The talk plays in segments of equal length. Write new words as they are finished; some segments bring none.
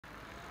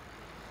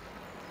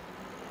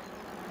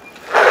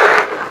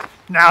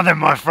Now then,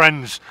 my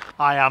friends,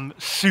 I am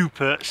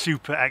super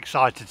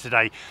excited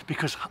today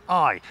because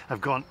I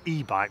have got an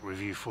e-bike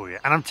review for you,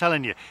 and I'm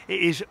telling you,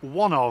 it is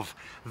one of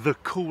the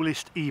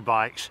coolest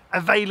e-bikes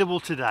available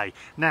today.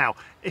 Now,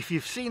 if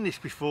you've seen this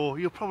before,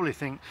 you'll probably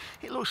think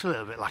it looks a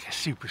little bit like a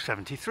Super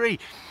 73.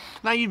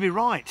 Now, you'd be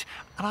right,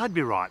 and I'd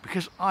be right,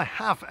 because I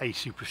have a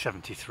Super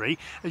 73,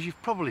 as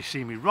you've probably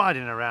seen me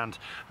riding around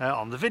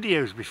on the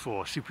videos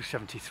before, Super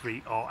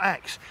 73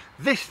 RX.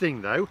 This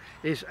thing, though,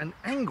 is an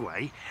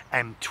Engwe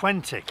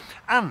M20,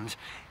 and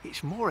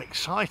it's more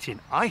exciting,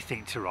 I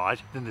think, to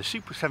ride than the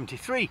Super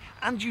 73,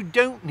 and you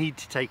don't need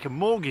to take a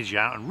mortgage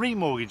out and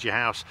remortgage your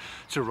house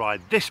to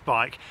ride this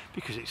bike,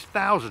 because it's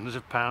thousands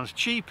of pounds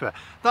cheaper.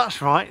 That's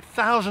right,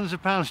 thousands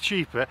of pounds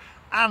cheaper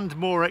and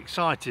more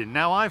exciting.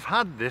 Now, I've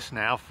had this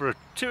now for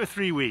 2 or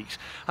 3 weeks.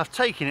 I've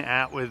taken it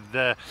out with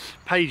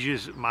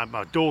Paige's,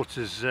 my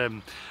daughter's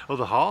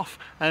other half,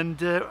 and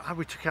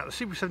we took out the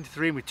Super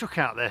 73 and we took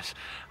out this,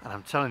 and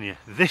I'm telling you,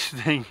 this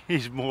thing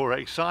is more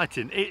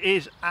exciting. It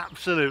is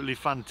absolutely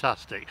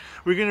fantastic.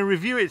 We're going to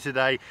review it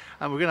today,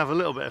 and we're going to have a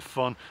little bit of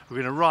fun. We're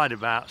going to ride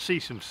about, see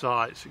some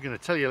sights. We're going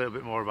to tell you a little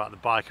bit more about the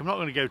bike. I'm not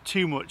going to go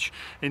too much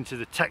into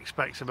the tech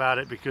specs about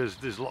it because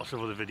there's lots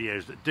of other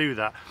videos that do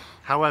that.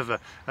 However,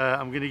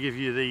 I'm going to give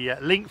you the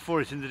link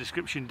for it in the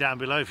description down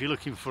below if you're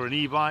looking for an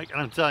e-bike, and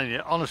I'm telling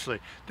you, honestly,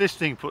 this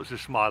thing puts a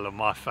smile on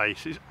my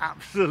face. It's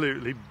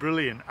absolutely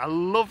brilliant. I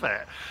love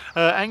it.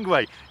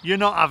 Engwe, you're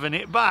not having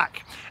it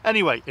back.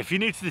 Anyway, if you're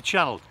new to the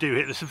channel, do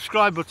hit the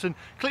subscribe button,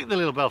 click the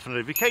little bell for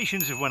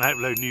notifications of when I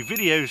upload new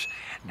videos.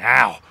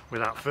 Now,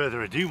 without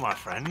further ado, my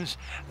friends,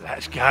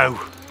 let's go.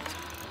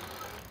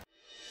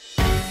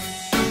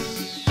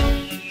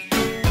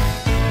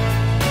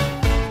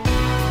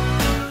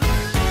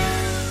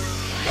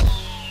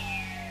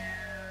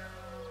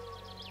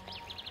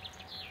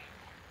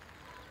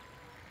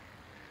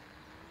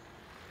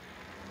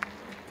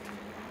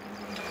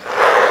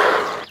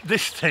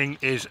 This thing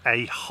is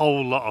a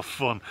whole lot of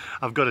fun,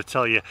 I've got to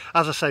tell you.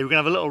 As I say, we're going to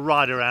have a little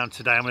ride around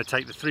today. I'm going to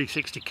take the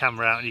 360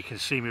 camera out and you can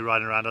see me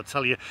riding around. I'll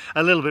tell you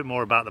a little bit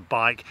more about the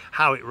bike,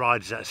 how it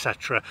rides,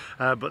 etc.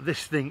 But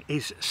this thing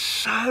is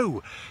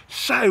so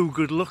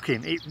good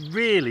looking. It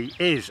really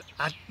is.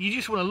 You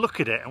just want to look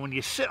at it, and when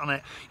you sit on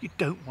it, you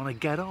don't want to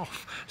get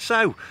off.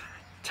 So,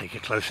 take a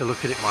closer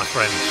look at it, my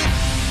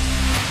friends.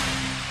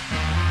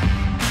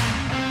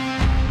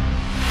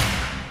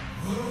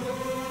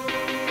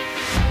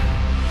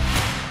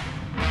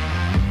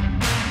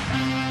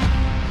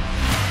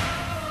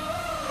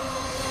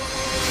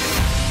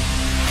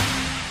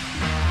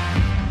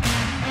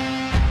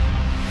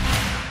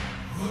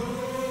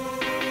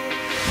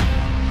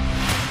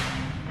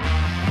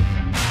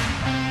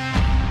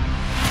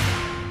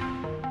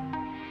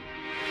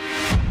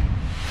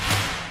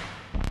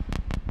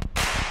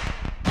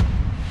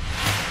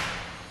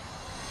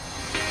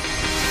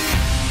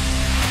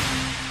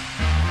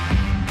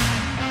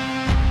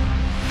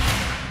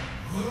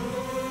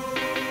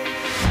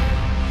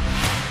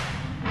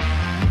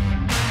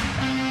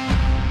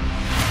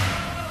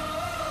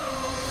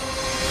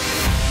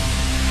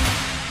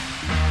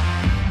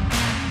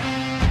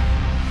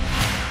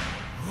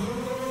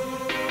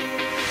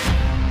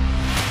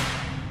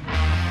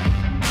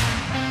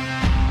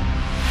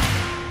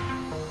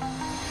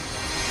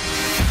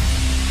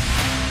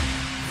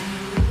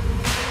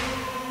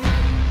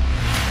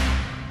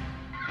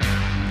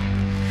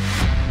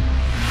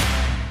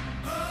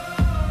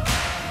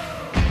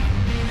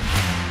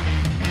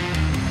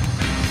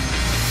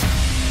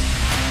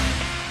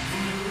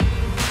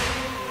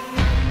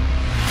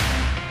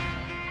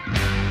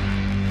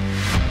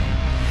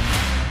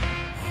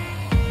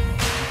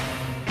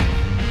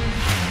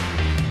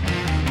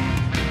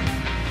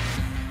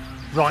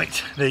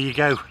 Right, there you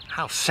go.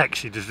 How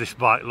sexy does this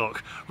bike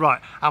look? Right,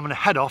 I'm going to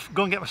head off,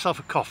 go and get myself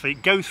a coffee,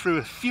 go through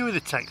a few of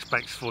the tech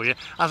specs for you.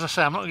 As I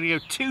say, I'm not going to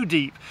go too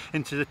deep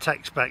into the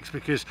tech specs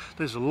because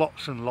there's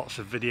lots and lots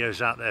of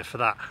videos out there for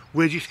that.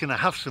 We're just going to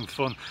have some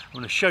fun. I'm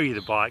going to show you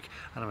the bike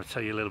and I'm going to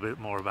tell you a little bit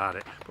more about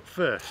it. But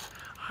first,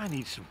 I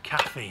need some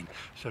caffeine.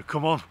 So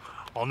come on,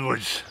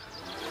 onwards.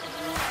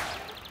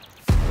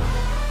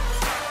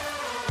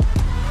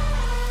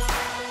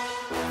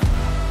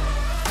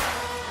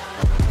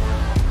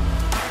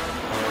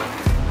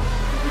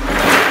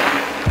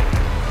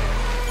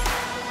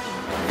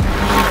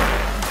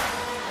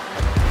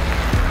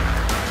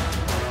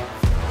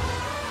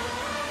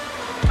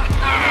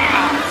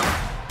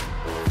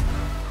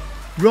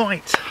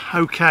 Right,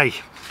 okay,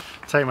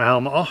 take my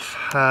helmet off,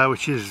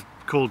 which is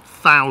called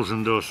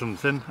 1000 or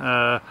something,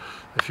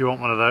 if you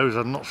want one of those.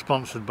 I'm not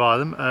sponsored by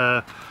them,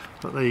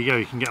 but there you go,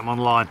 you can get them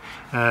online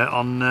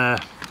on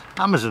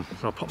Amazon.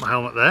 So I'll put my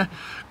helmet there,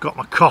 got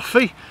my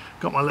coffee,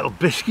 got my little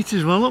biscuit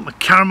as well, look, my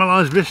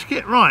caramelised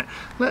biscuit. Right,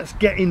 let's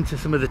get into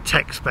some of the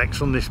tech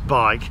specs on this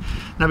bike.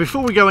 Now,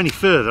 before we go any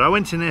further, I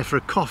went in there for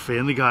a coffee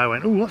and the guy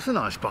went, oh, that's a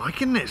nice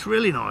bike, isn't it? It's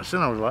really nice.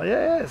 And I was like,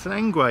 yeah, it's an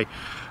Engwe.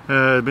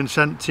 Been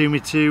sent to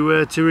me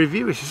to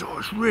review. He says, oh,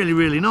 it's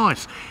really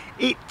nice.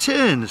 It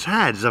turns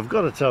heads, I've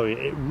got to tell you,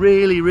 it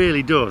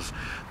really does.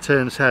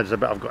 turns heads. I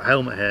bet I've got a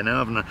helmet here now,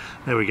 haven't I?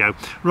 There we go.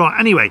 Right,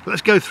 anyway,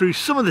 let's go through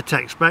some of the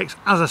tech specs.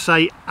 As I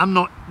say, I'm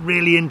not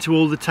really into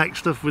all the tech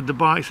stuff with the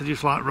bikes. I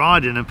just like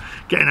riding them,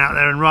 getting out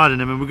there and riding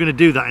them, and we're going to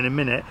do that in a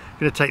minute.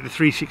 We're going to take the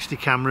 360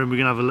 camera and we're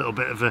going to have a little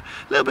bit of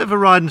a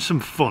ride and some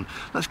fun.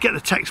 Let's get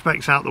the tech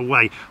specs out the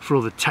way for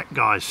all the tech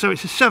guys. So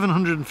it's a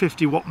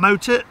 750 watt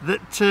motor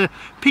that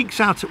peaks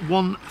out at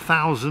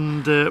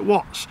 1000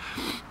 watts.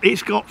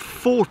 It's got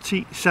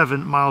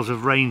 47 miles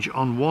of range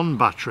on one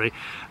battery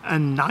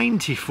and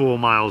 94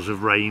 miles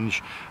of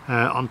range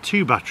on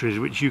two batteries,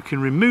 which you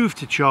can remove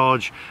to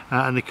charge,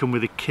 and they come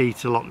with a key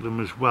to lock them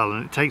as well,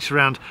 and it takes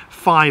around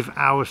 5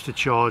 hours to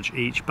charge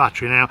each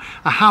battery. Now,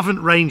 I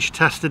haven't range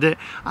tested it.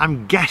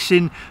 I'm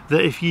guessing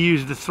that if you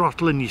use the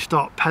throttle and you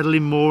start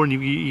pedaling more and you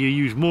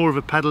use more of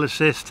a pedal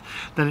assist,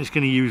 then it's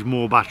going to use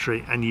more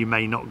battery and you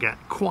may not get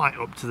quite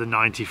up to the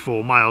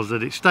 94 miles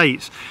that it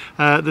states.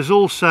 There's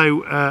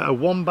also a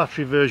one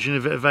battery version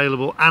of it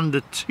available and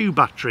a two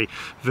battery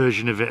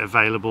version of it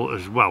available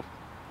as well.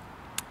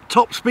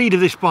 Top speed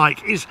of this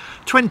bike is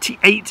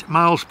 28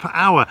 miles per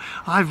hour.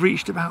 I've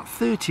reached about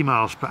 30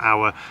 miles per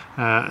hour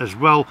as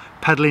well,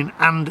 pedaling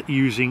and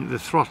using the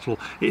throttle.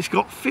 It's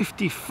got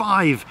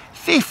 55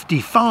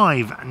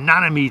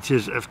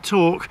 nanometers of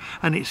torque,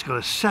 and it's got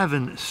a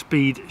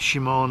 7-speed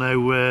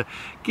Shimano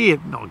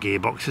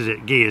gearbox,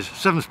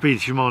 7-speed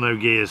Shimano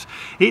gears.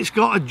 It's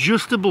got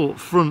adjustable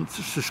front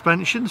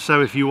suspension,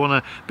 so if you want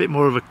a bit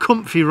more of a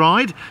comfy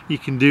ride, you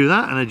can do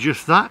that and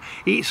adjust that.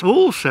 It's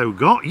also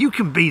got, you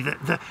can be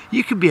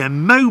a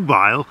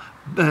mobile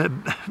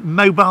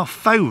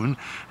phone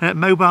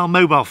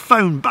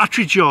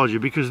battery charger,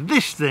 because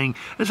this thing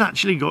has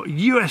actually got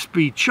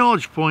USB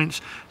charge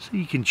points, so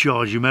you can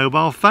charge your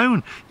mobile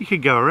phone. You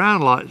could go around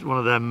like one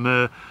of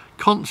them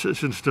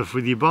concerts and stuff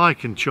with your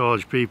bike and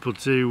charge people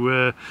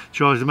to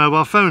charge the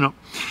mobile phone up.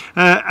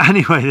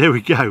 Anyway, there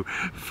we go.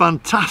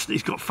 Fantastic.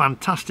 It's got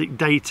fantastic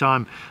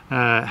daytime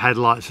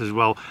headlights as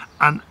well,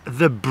 and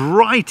the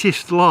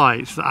brightest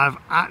lights that I've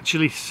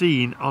actually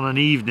seen on an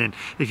evening.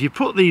 If you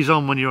put these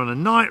on when you're on a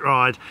night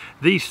ride,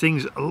 these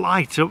things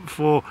light up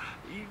for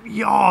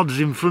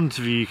yards in front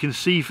of you. You can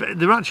see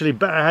they're actually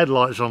better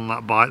headlights on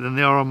that bike than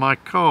they are on my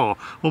car.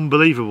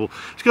 Unbelievable.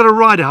 It's got a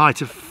rider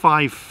height of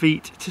 5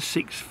 feet to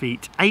 6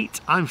 feet 8.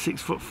 I'm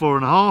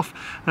 6'4.5",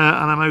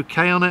 and I'm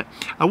okay on it.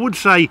 I would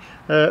say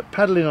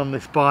pedaling on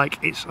this bike,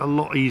 it's a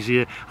lot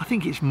easier. I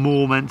think it's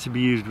more meant to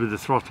be used with the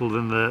throttle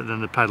than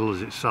the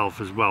pedals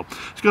itself as well.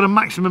 It's got a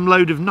maximum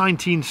load of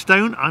 19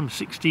 stone. I'm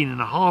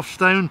 16.5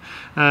 stone.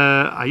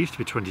 I used to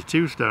be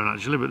 22 stone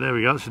actually, but there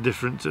we go, it's a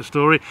different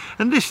story.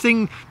 And this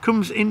thing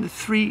comes in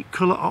 3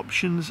 colour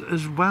options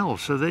as well,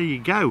 so there you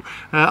go.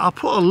 I'll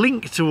put a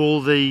link to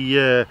all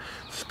the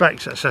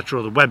specs, etc.,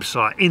 or the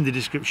website in the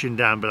description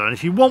down below, and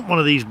if you want one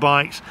of these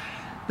bikes,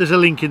 there's a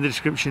link in the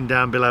description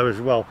down below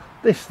as well.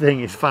 This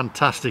thing is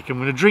fantastic. I'm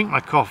going to drink my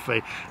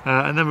coffee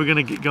and then we're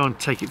going to go and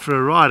take it for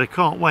a ride. I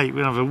can't wait.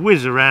 We're going to have a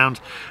whiz around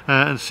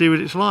and see what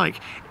it's like.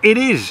 It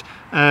is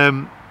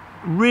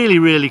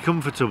really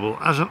comfortable.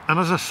 And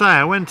as I say,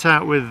 I went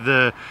out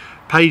with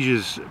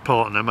Paige's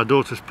partner, my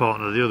daughter's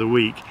partner, the other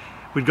week.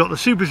 We'd got the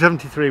Super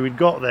 73, we'd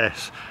got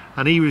this,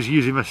 and he was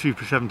using my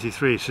Super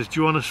 73. He says, do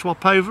you want to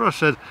swap over? I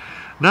said,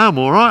 no, I'm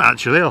all right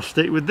actually, I'll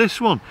stick with this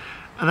one.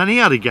 And then he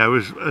had a go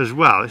as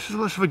well. He says,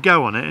 let's have a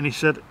go on it. And he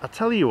said, I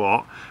tell you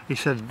what, he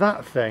said,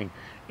 that thing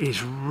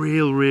is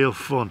real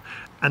fun.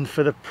 And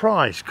for the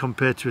price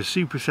compared to a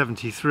Super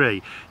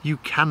 73, you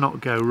cannot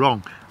go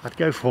wrong. I'd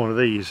go for one of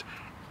these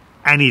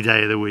any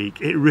day of the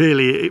week. It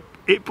really,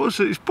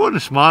 it's putting a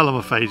smile on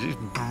my face. It's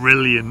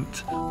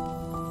brilliant.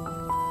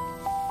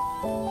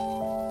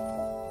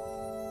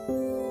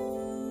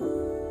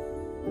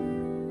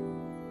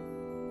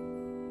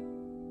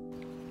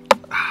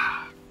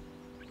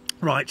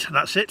 Right,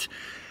 that's it.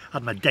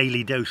 Had my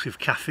daily dose of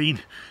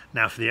caffeine.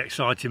 Now for the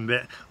exciting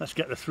bit. Let's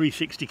get the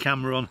 360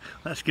 camera on,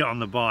 let's get on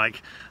the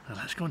bike, and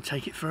let's go and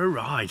take it for a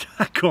ride.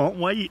 I can't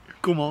wait.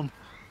 Come on.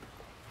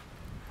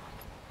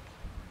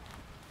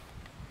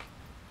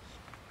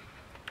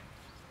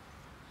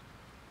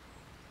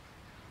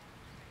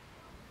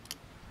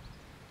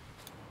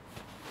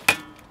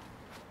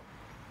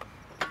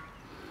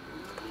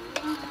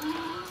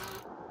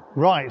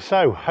 Right,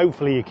 so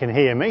hopefully you can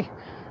hear me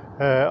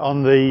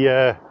on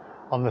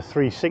the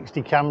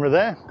 360 camera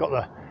there. Got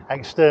the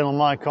external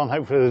mic on,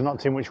 hopefully there's not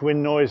too much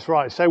wind noise.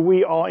 Right, so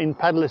we are in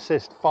pedal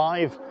assist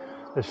 5.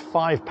 There's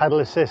 5 pedal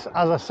assists.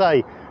 As I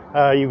say,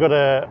 you've got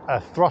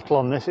a throttle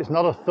on this. It's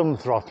not a thumb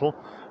throttle.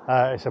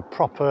 It's a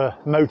proper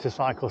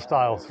motorcycle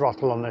style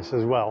throttle on this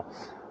as well.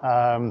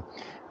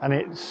 And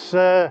it's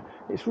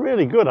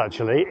really good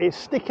actually. It's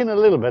sticking a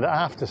little bit, I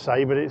have to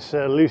say, but it's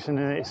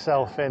loosening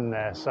itself in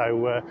there. So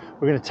we're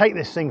going to take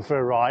this thing for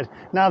a ride.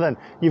 Now then,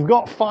 you've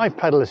got 5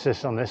 pedal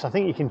assists on this. I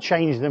think you can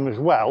change them as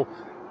well,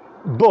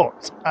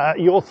 but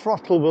your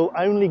throttle will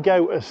only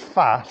go as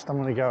fast. I'm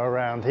going to go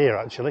around here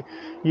actually.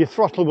 Your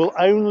throttle will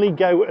only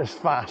go as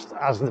fast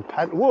as the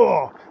pedal.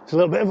 Whoa, it's a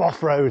little bit of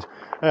off-road.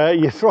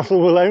 Your throttle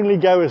will only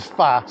go as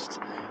fast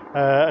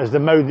as the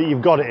mode that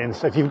you've got it in.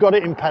 So if you've got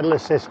it in pedal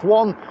assist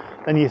 1,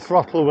 then your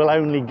throttle will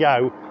only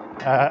go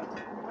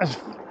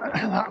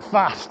that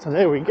fast.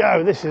 There we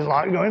go. This is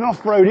like going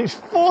off-road. It's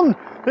fun.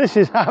 This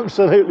is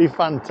absolutely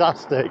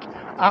fantastic.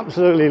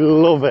 Absolutely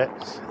love it.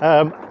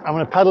 I'm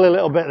going to pedal a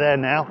little bit there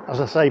now.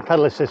 As I say,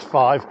 pedal assist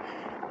 5.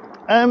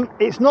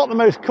 It's not the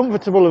most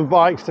comfortable of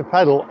bikes to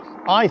pedal.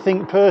 I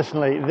think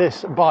personally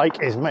this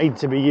bike is made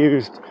to be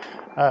used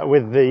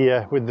with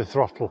the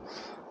throttle.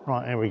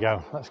 Right, here we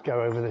go. Let's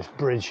go over this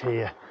bridge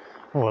here.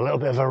 Oh, a little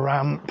bit of a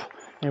ramp.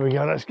 Here we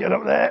go. Let's get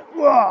up there.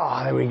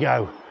 Whoa, there we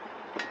go.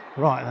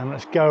 Right, then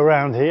let's go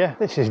around here.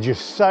 This is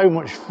just so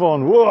much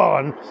fun. Whoa,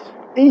 and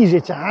easy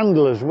to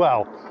handle as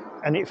well.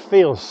 And it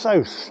feels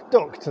so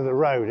stuck to the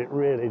road. It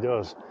really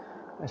does.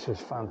 This is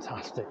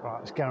fantastic. Right,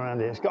 let's go around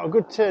here. It's got a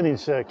good turning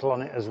circle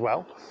on it as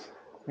well.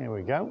 Here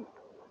we go.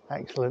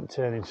 Excellent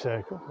turning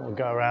circle. We'll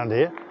go around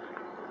here.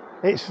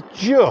 It's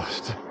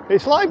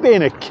like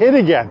being a kid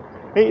again.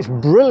 It's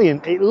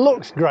brilliant. It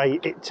looks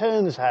great. It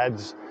turns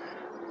heads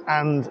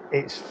and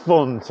it's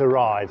fun to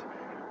ride,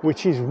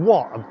 which is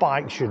what a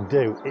bike should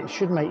do. It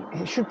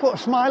should put a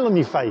smile on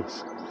your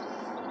face.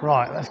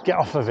 Right, let's get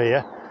off of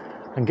here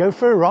and go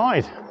for a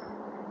ride.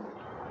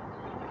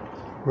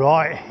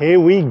 Right, here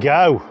we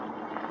go.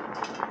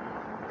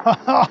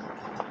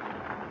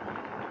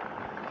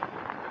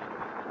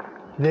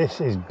 This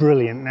is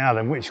brilliant. Now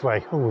then, which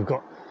way? Oh,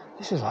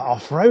 this is like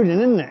off-roading,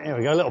 isn't it? Here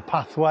we go, a little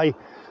pathway.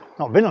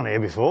 Not been on here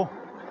before.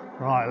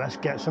 Right, let's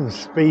get some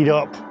speed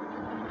up.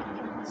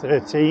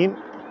 13.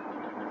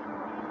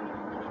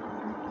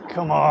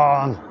 Come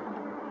on.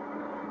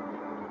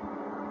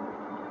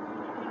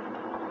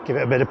 Give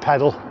it a bit of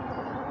pedal.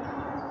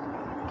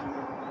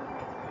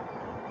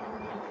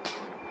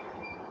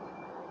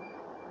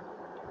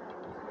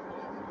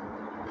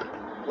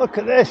 Look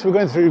at this, we're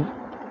going through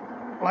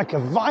like a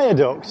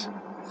viaduct.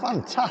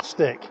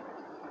 Fantastic.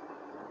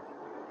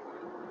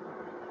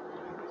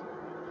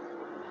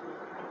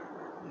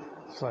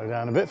 Slow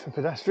down a bit for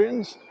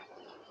pedestrians.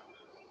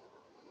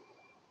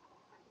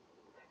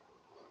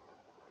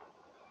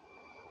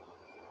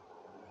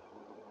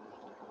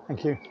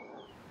 Thank you.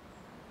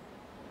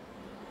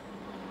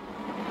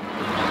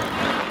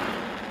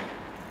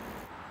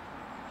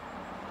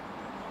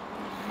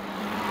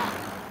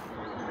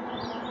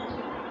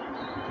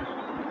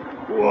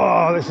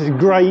 Whoa, this is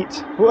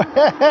great.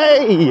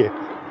 Hey!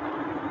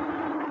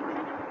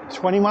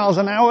 20 miles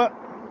an hour.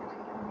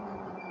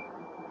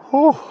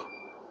 Oh.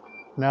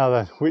 Now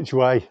then, which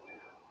way?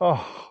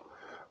 Oh,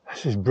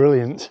 this is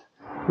brilliant.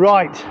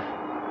 Right,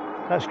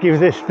 let's give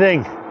this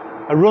thing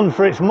a run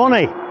for its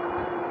money.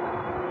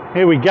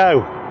 Here we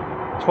go.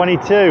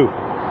 22,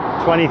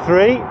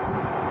 23.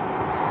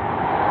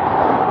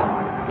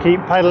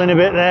 Keep pedaling a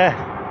bit there.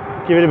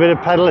 Give it a bit of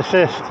pedal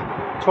assist.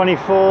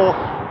 24.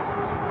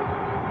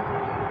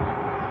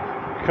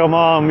 Come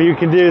on, you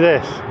can do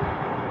this.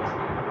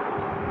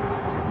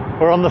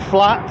 We're on the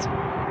flat.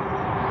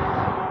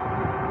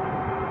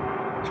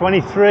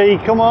 23,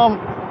 come on,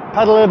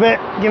 pedal a bit,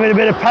 give it a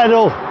bit of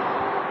pedal.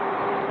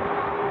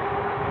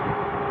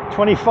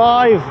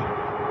 25.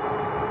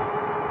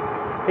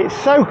 It's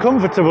so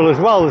comfortable as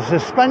well. The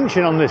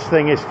suspension on this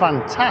thing is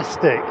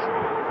fantastic.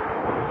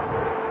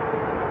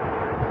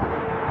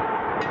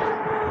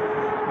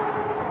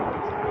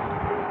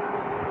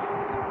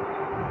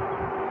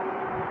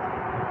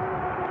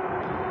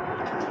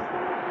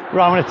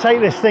 Right, I'm going to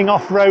take this thing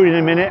off-road in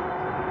a minute,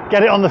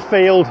 get it on the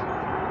field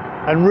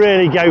and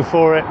really go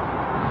for it.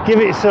 Give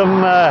it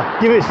some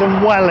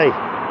welly.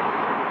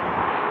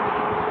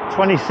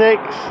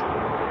 26,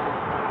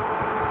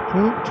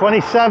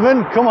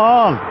 27, come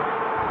on.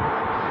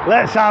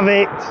 Let's have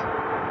it.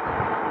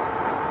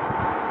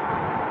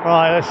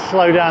 Right, let's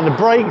slow down. The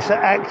brakes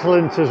are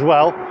excellent as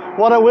well.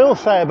 What I will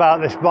say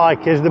about this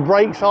bike is the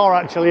brakes are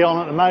actually on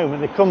at the moment.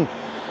 They come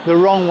the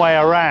wrong way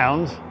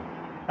around.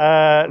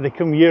 They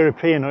come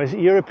European, or is it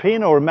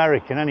European or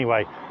American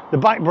anyway? The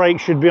back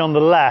brake should be on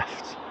the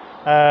left.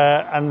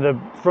 And the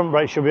front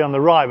brake should be on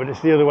the right, but it's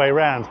the other way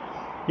around.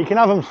 You can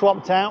have them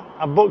swapped out.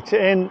 I booked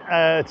it in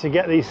to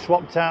get these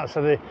swapped out,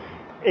 so the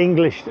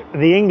English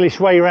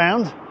way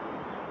round,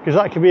 because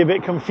that can be a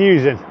bit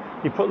confusing.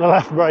 You put the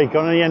left brake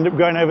on and you end up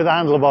going over the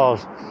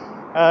handlebars.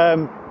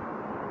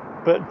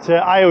 But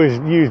I always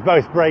use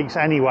both brakes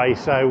anyway,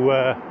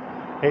 so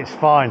it's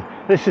fine.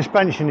 This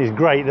suspension is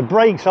great. The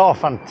brakes are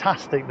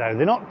fantastic though.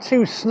 They're not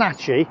too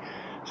snatchy,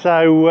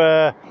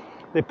 so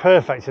they're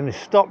perfect and they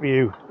stop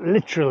you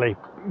literally.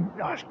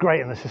 That's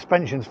great, and the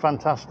suspension's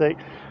fantastic.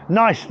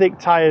 Nice thick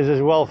tyres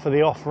as well for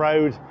the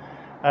off-road.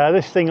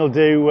 This thing will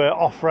do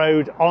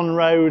off-road,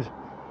 on-road.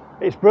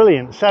 It's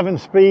brilliant.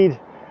 7-speed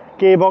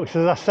gearbox,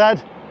 as I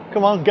said.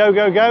 Come on, go,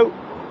 go, go.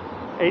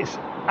 It's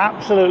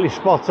absolutely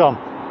spot on.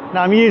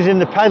 Now I'm using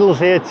the pedals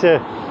here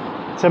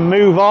to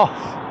move off,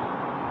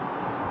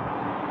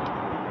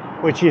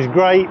 which is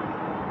great.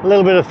 A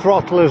little bit of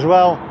throttle as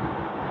well.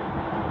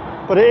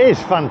 But it is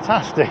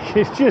fantastic.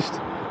 It's just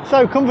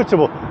so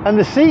comfortable, and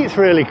the seat's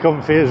really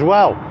comfy as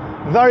well.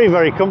 Very,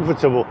 very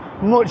comfortable.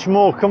 Much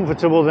more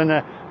comfortable than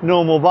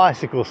normal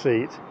bicycle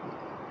seat.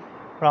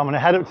 Right, I'm going to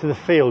head up to the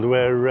field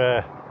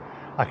where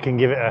I can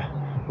give it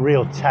a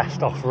real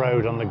test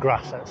off-road on the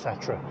grass,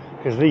 etc.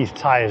 Because these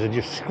tyres are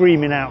just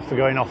screaming out for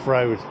going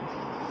off-road.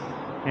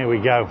 Here we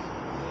go.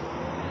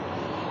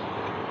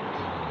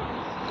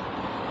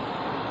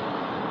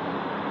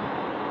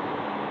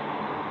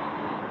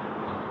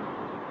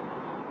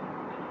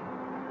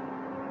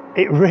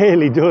 It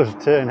really does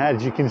turn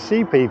heads. You can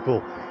see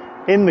people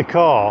in the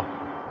car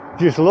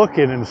just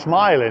looking and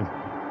smiling.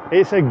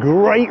 It's a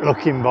great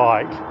looking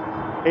bike.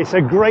 It's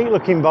a great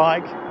looking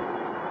bike.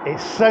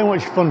 It's so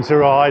much fun to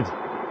ride.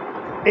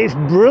 It's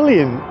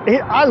brilliant.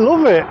 I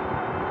love it.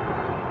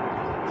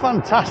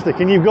 Fantastic.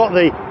 And you've got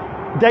the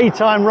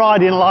daytime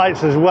riding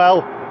lights as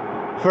well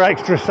for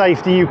extra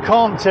safety. You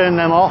can't turn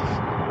them off.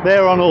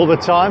 They're on all the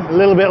time. A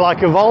little bit like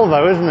a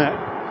Volvo, isn't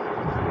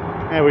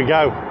it? There we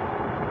go.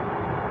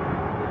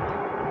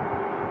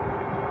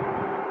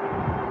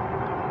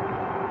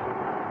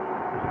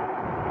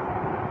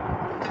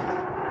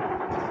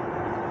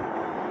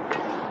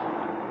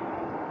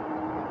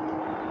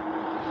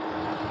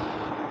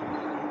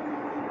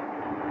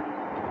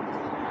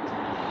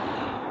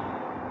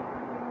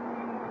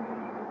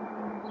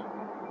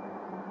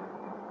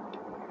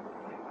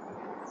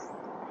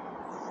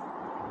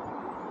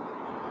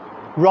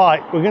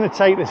 Right, we're going to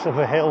take this up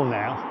a hill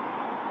now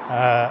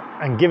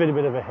and give it a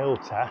bit of a hill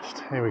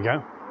test. Here we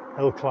go,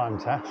 hill climb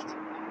test.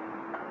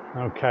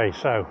 Okay,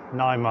 so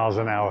 9 miles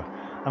an hour.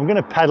 I'm going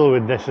to pedal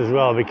with this as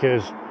well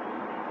because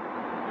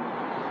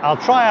I'll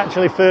try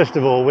actually first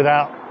of all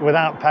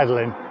without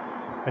pedaling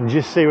and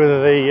just see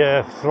whether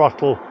the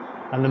throttle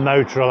and the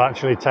motor will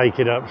actually take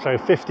it up. So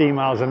 15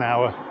 miles an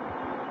hour.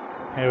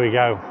 Here we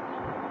go.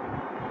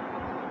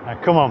 Now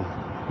come on,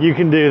 you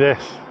can do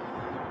this.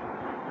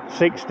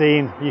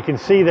 16, you can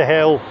see the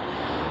hill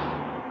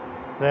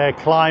there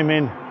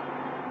climbing,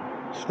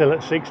 still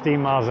at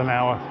 16 miles an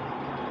hour.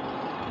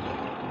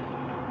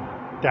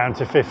 Down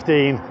to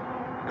 15,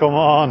 come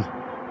on,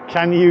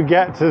 can you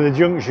get to the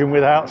junction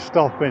without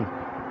stopping?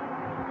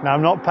 Now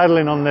I'm not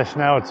pedaling on this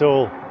now at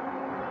all.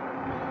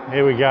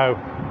 Here we go,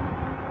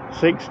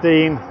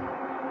 16,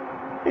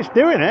 it's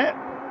doing it,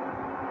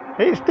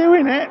 it's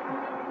doing it.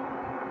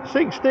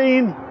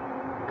 16,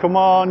 come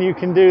on, you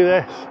can do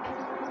this.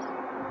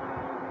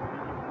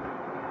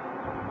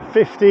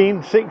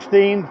 15,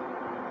 16,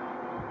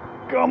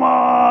 come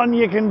on,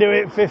 you can do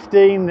it.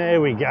 15,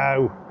 there we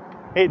go.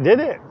 It did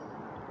it.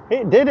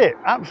 It did it.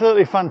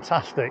 Absolutely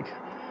fantastic.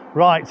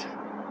 Right,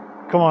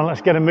 come on,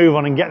 let's get a move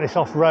on and get this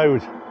off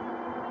road.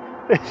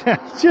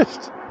 It's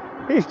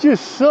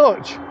just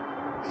such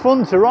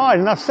fun to ride.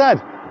 And I've said,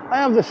 I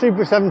have the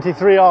Super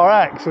 73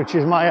 RX, which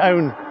is my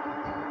own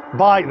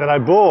bike that I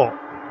bought,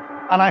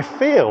 and I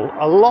feel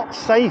a lot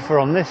safer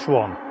on this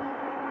one.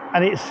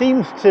 And it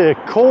seems to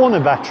corner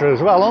better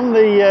as well. On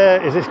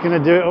the, is this going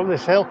to do it up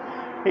this hill?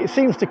 It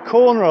seems to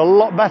corner a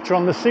lot better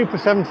on the Super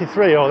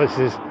 73. Oh, this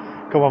is,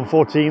 come on,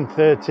 14,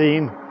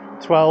 13,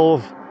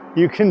 12.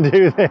 You can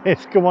do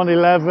this. Come on,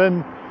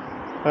 11.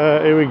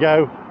 Here we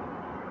go.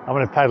 I'm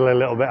going to pedal a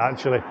little bit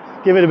actually.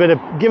 Give it a bit of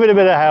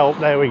help.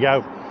 There we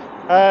go.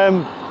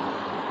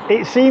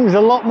 It seems a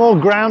lot more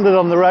grounded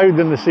on the road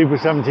than the Super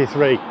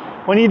 73.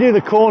 When you do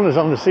the corners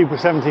on the Super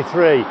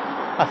 73,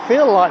 I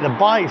feel like the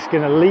bike's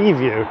going to leave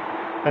you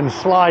and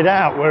slide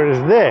out, whereas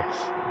this,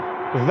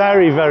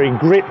 very, very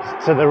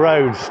gripped to the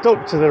road,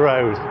 stuck to the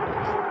road.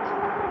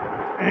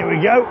 Here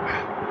we go.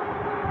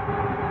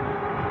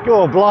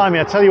 God blimey,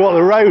 I tell you what,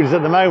 the roads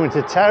at the moment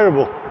are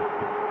terrible,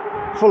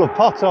 full of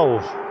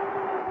potholes.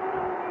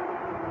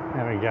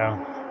 There we go.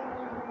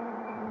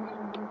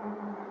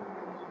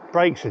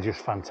 Brakes are just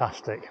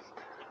fantastic.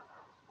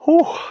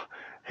 Oh,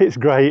 it's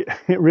great,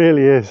 it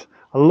really is.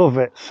 I love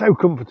it, so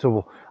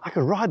comfortable. I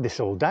could ride this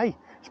all day.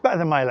 It's better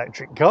than my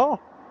electric car.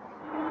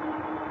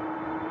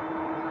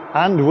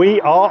 And we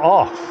are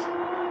off.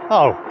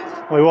 Oh,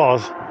 well, it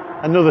was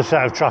another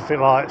set of traffic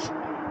lights.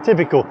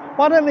 Typical.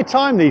 Why don't they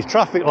time these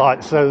traffic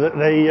lights so that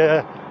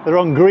they're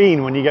on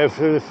green when you go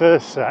through the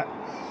first set?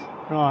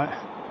 Right,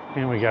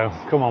 here we go.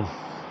 Come on.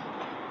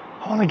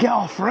 I want to get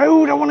off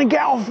road. I want to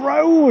get off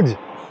road.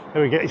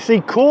 There we go. You see,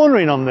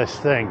 cornering on this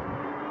thing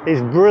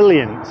is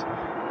brilliant.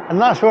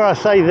 And that's where I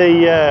say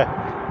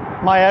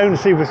my own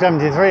Super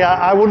 73,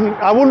 I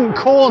wouldn't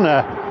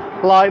corner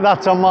like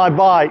that on my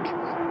bike.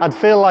 I'd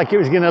feel like it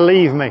was going to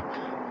leave me.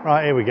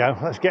 Right, here we go.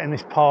 Let's get in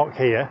this park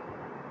here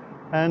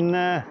and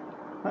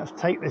let's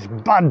take this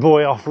bad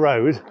boy off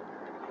road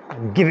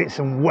and give it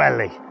some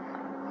welly.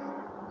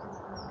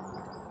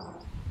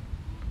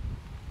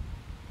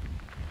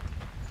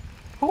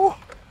 Oh,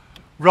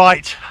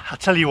 right, I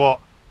tell you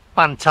what,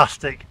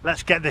 fantastic.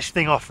 Let's get this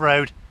thing off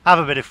road, have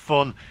a bit of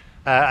fun,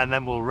 and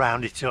then we'll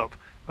round it up.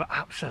 But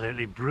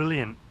absolutely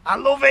brilliant. I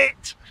love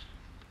it.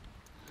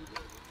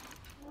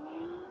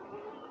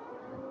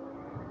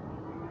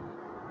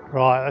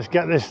 Right, let's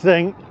get this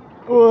thing,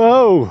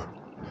 whoa,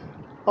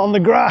 on the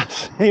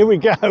grass. Here we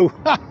go.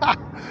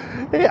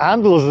 It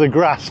handles the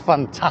grass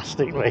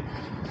fantastically.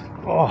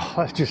 Oh,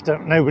 let's just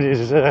hope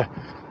nobody's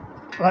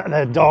let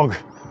their dog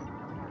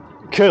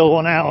curl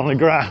one out on the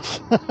grass.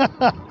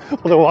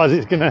 Otherwise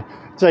it's going to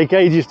take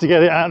ages to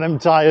get it out of them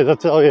tyres, I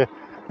tell you.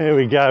 Here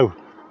we go.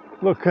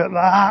 Look at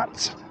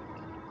that.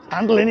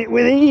 Handling it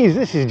with ease.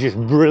 This is just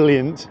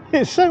brilliant.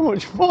 It's so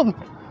much fun.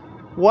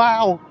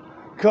 Wow.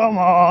 Come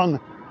on.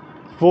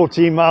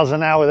 14 miles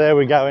an hour, there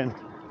we're going.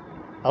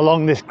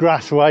 Along this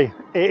grassway.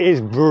 It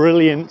is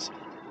brilliant.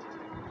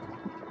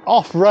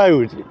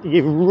 Off-road,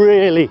 you've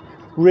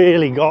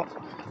really got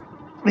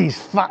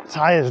these fat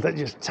tyres that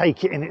just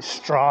take it in its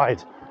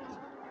stride.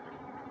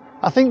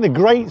 I think the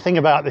great thing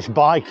about this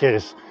bike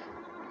is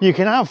you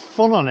can have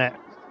fun on it,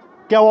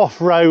 go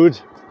off-road,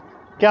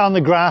 get on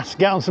the grass,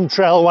 get on some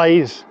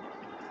trailways,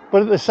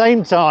 but at the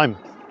same time,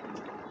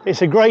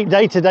 it's a great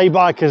day-to-day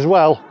bike as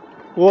well.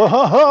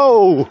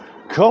 Whoa,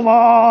 come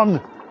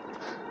on,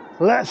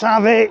 let's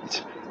have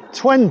it.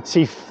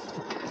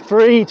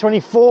 23,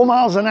 24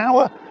 miles an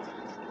hour.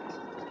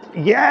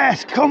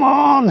 Yes, come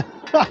on.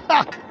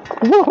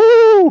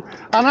 Woohoo!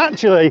 And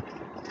actually,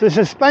 the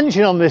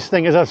suspension on this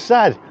thing, as I've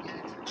said,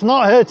 it's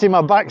not hurting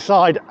my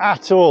backside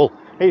at all.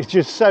 It's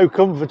just so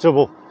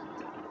comfortable.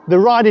 The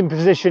riding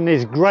position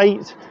is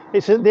great.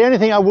 The only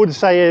thing I would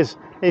say is,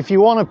 if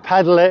you want to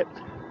pedal it,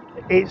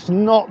 it's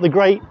not the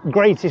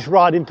greatest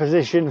riding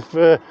position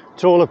for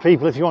taller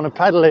people if you want to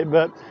pedal it,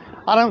 but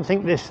I don't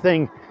think this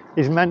thing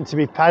is meant to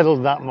be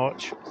pedaled that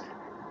much.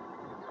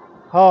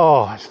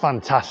 Oh, it's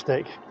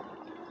fantastic.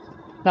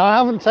 Now, I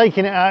haven't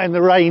taken it out in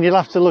the rain. You'll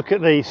have to look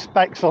at the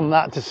specs on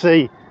that to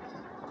see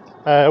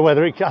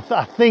whether it...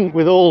 I think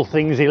with all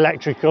things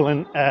electrical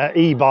and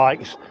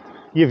e-bikes,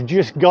 you've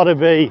just got to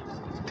be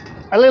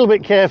a little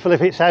bit careful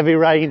if it's heavy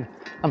rain.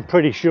 I'm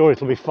pretty sure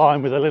it'll be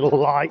fine with a little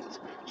light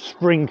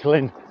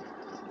sprinkling.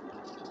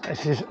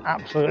 This is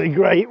absolutely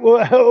great.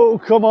 Whoa,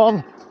 come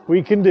on,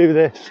 we can do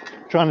this.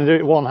 Trying to do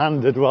it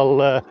one-handed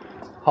while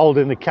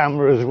holding the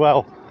camera as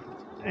well.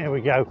 Here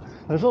we go.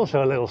 There's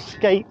also a little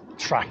skate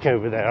track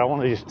over there. I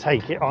want to just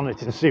take it on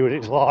it and see what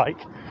it's like.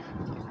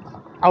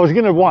 I was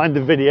going to wind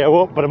the video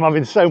up, but I'm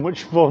having so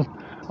much fun.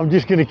 I'm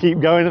just going to keep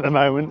going at the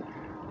moment.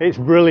 It's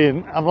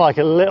brilliant. I'm like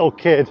a little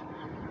kid.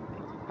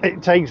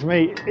 It takes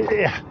me...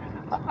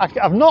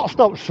 I've not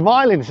stopped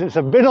smiling since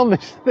I've been on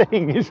this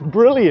thing. It's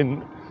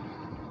brilliant.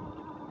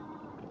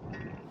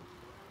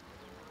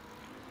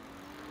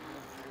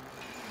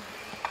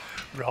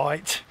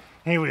 Right,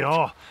 here we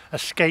are, a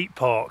skate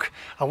park.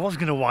 I was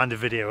going to wind the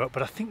video up,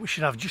 but I think we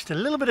should have just a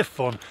little bit of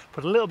fun,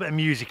 put a little bit of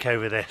music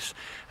over this,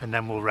 and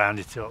then we'll round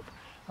it up.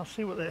 I'll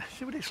see what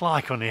it's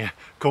like on here.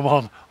 Come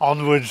on,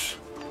 onwards.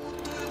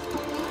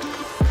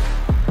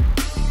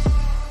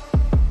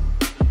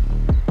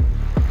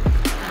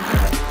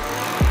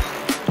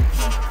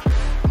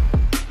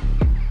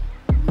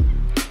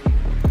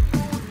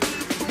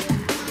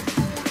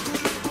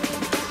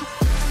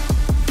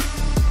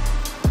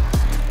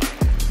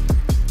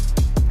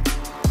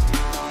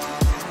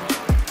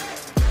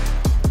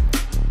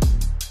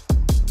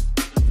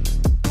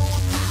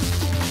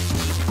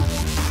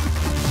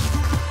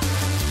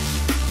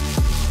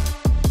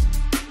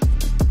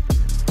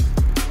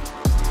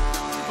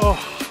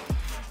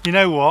 You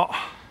know what?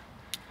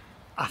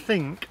 I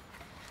think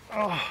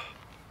I'm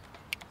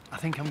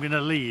going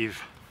to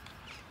leave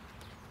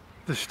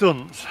the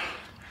stunts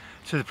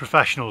to the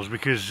professionals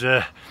because,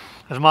 as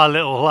my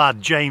little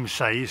lad James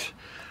says,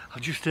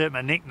 I've just hurt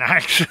my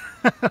knickknacks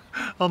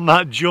on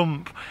that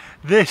jump.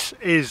 This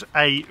is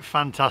a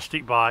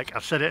fantastic bike.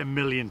 I've said it a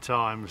million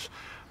times.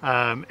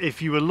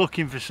 If you were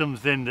looking for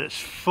something that's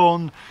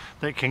fun,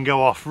 that can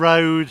go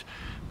off-road,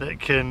 that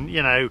can,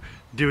 you know,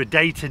 do a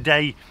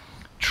day-to-day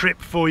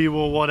trip for you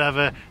or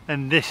whatever,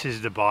 then this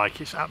is the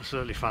bike. It's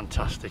absolutely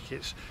fantastic.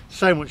 It's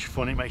so much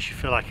fun. It makes you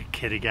feel like a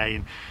kid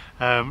again.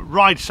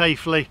 Ride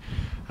safely,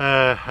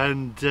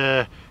 and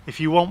if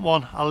you want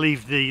one, I'll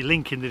leave the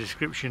link in the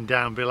description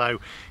down below.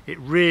 It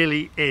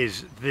really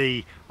is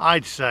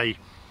I'd say,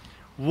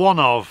 one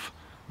of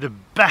the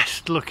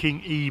best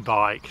looking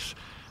e-bikes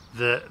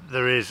that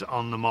there is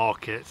on the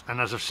market. And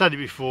as I've said it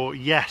before,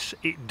 yes,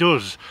 it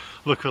does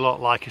look a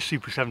lot like a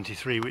Super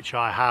 73, which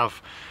I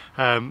have,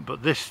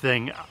 but this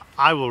thing,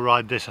 I will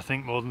ride this I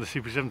think more than the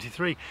Super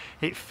 73.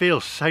 It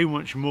feels so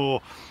much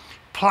more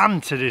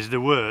planted, is the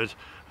word,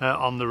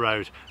 on the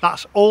road.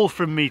 That's all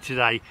from me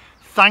today.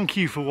 Thank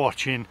you for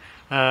watching.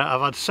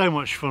 I've had so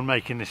much fun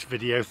making this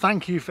video.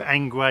 Thank you for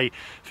Engwe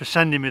for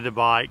sending me the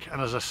bike,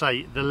 and as I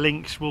say, the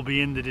links will be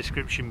in the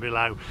description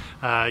below.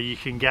 You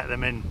can get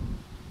them in,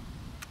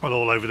 well,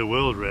 all over the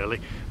world really,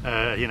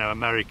 you know,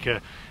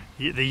 America,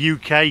 the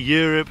UK,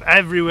 Europe,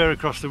 everywhere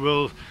across the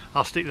world.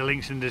 I'll stick the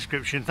links in the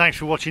description. Thanks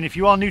for watching. If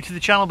you are new to the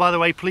channel, by the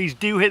way, please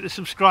do hit the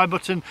subscribe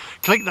button,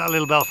 click that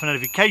little bell for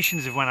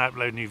notifications of when I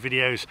upload new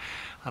videos,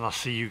 and I'll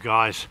see you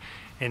guys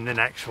in the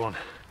next one.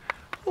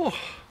 Oh,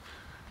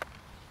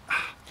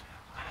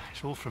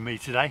 it's all from me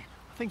today.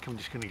 I think I'm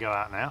just going to go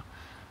out now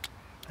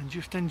and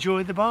just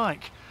enjoy the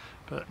bike,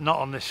 but not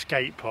on this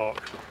skate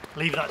park.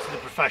 Leave that to the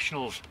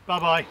professionals. Bye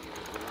bye.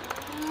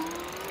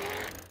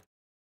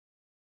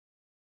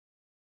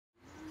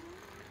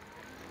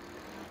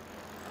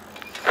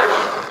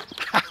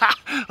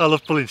 I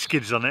love pulling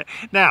skids on it.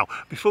 Now,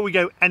 before we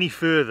go any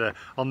further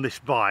on this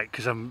bike,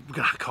 because I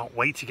can't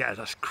wait to get it.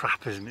 That's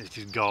crap, isn't it? It's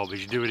just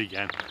garbage. Do it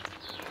again.